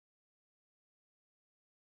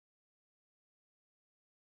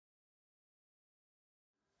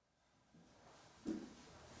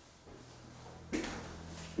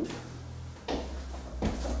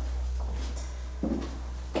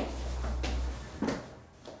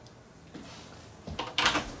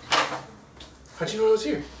How'd you know I was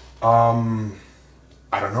here?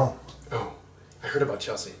 I don't know. Oh, I heard about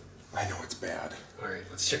Chelsea. I know it's bad. Alright,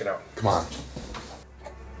 let's check it out. Come on.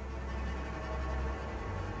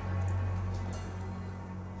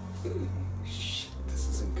 Shit, this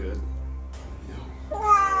isn't good. No.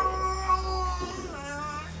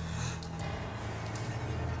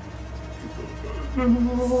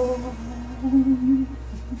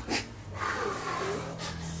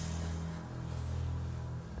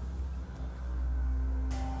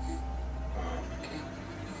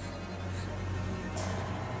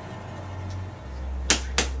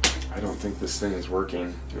 I don't think this thing is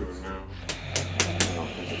working. Oh no. I don't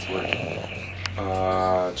think it's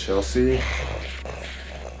working. Chelsea?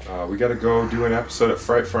 We gotta go do an episode at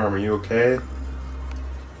Fright Farm. Are you okay?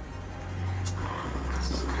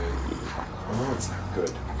 This isn't good. Oh, no, it's not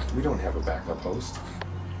good. We don't have a backup host.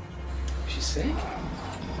 She's sick?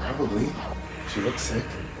 Probably. She looks sick.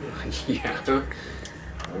 Yeah.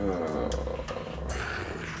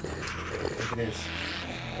 What it is?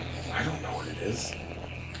 I don't know what it is.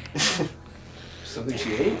 Something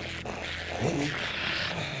she ate? Maybe.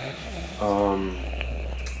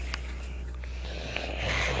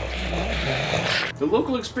 The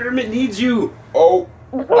local experiment needs you! Oh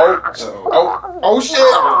shit!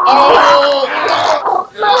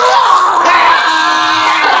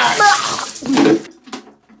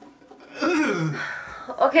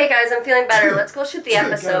 Okay, guys, I'm feeling better. Let's go shoot the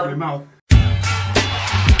episode.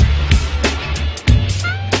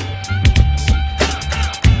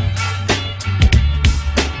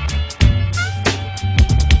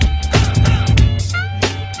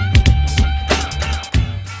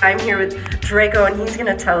 I'm here with Draco, and he's going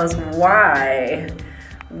to tell us why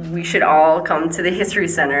we should all come to the History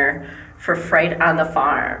Center for Fright on the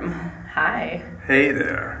Farm. Hi. Hey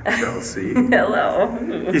there, Chelsea. Hello.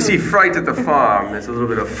 You see, Fright at the Farm is a little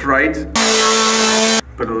bit of fright,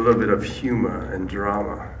 but a little bit of humor and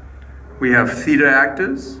drama. We have theater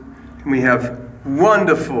actors, and we have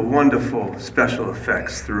wonderful, wonderful special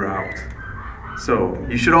effects throughout. So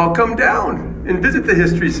you should all come down and visit the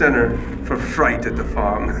History Center for Fright at the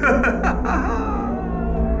Farm.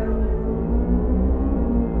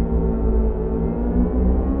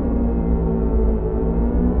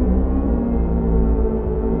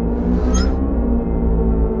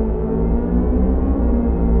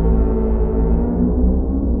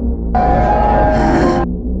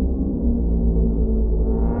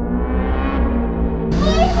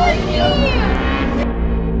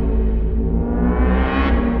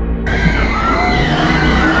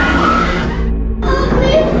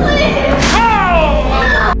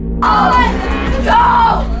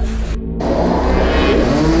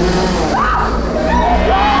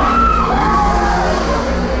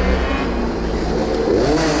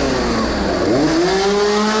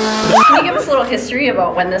 History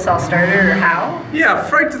about when this all started or how? Yeah,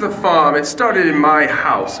 Fright to the Farm, it started in my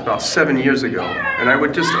house about 7 years ago. And I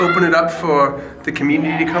would just open it up for the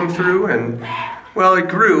community to come through, and, well, it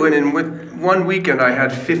grew, and in one weekend I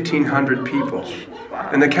had 1,500 people.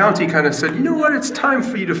 And the county kind of said, you know what, it's time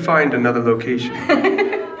for you to find another location.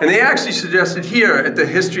 And they actually suggested here at the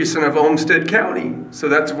History Center of Olmsted County. So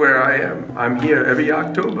that's where I am. I'm here every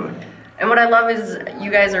October. And what I love is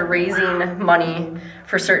you guys are raising money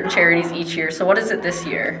for certain charities each year. So what is it this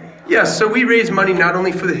year? Yes, so we raise money not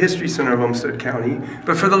only for the History Center of Olmsted County,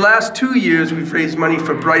 but for the last 2 years we've raised money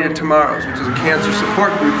for Brighter Tomorrows, which is a cancer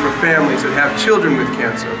support group for families that have children with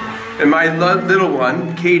cancer. And my little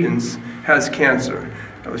one, Cadence, has cancer.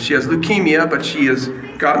 She has leukemia, but she has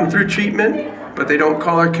gotten through treatment, but they don't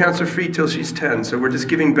call her cancer-free till she's 10, so we're just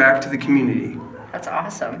giving back to the community. That's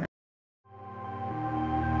awesome.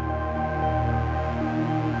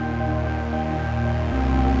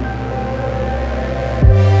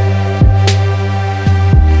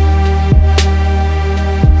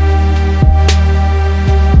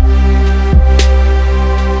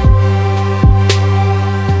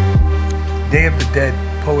 Day of the Dead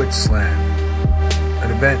Poets Slam,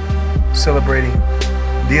 an event celebrating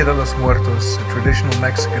Dia de los Muertos, a traditional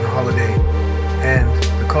Mexican holiday, and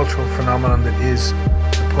the cultural phenomenon that is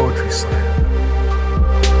the Poetry Slam.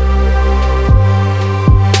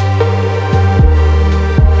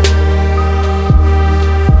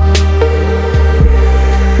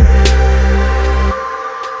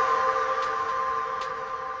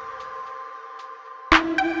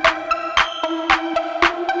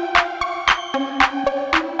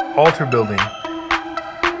 Altar building.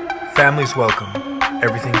 Families welcome.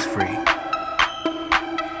 Everything's free.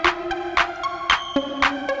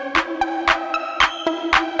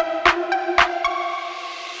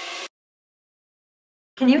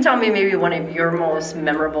 Can you tell me maybe one of your most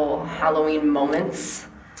memorable Halloween moments?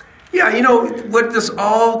 Yeah, you know, what this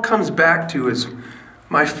all comes back to is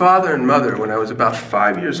my father and mother, when I was about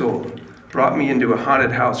 5 years old, brought me into a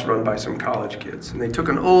haunted house run by some college kids. And they took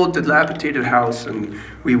an old, dilapidated house, and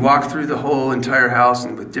we walked through the whole entire house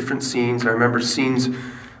and with different scenes. I remember scenes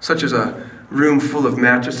such as a room full of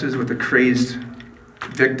mattresses with a crazed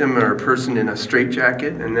victim or a person in a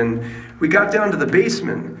straitjacket. And then we got down to the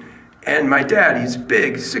basement, and my dad, he's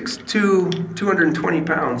big, 6'2", 220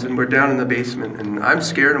 pounds, and we're down in the basement, and I'm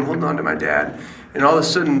scared, I'm holding on to my dad, and all of a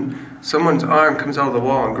sudden, someone's arm comes out of the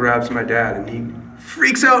wall and grabs my dad, and he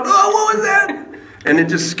freaks out, oh, what was that? And it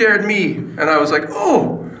just scared me, and I was like,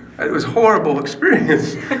 oh, it was a horrible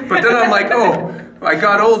experience. But then I'm like, oh, I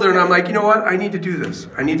got older, and I'm like, you know what, I need to do this.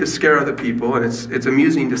 I need to scare other people, and it's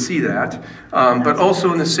amusing to see that. But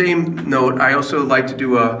also in the same note, I also like to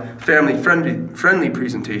do a family-friendly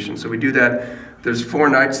presentation. So we do that. There's 4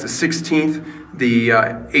 nights, the 16th, the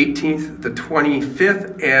 18th, the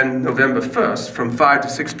 25th, and November 1st from 5 to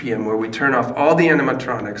 6 p.m. where we turn off all the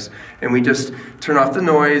animatronics and we just turn off the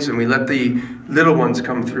noise and we let the little ones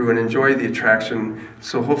come through and enjoy the attraction.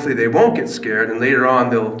 So hopefully they won't get scared, and later on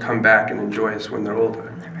they'll come back and enjoy us when they're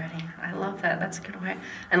older. They're ready. I love that. That's a good way.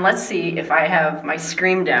 And let's see if I have my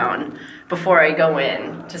scream down before I go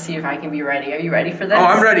in to see if I can be ready. Are you ready for this? Oh,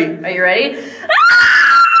 I'm ready. Are you ready? Ah!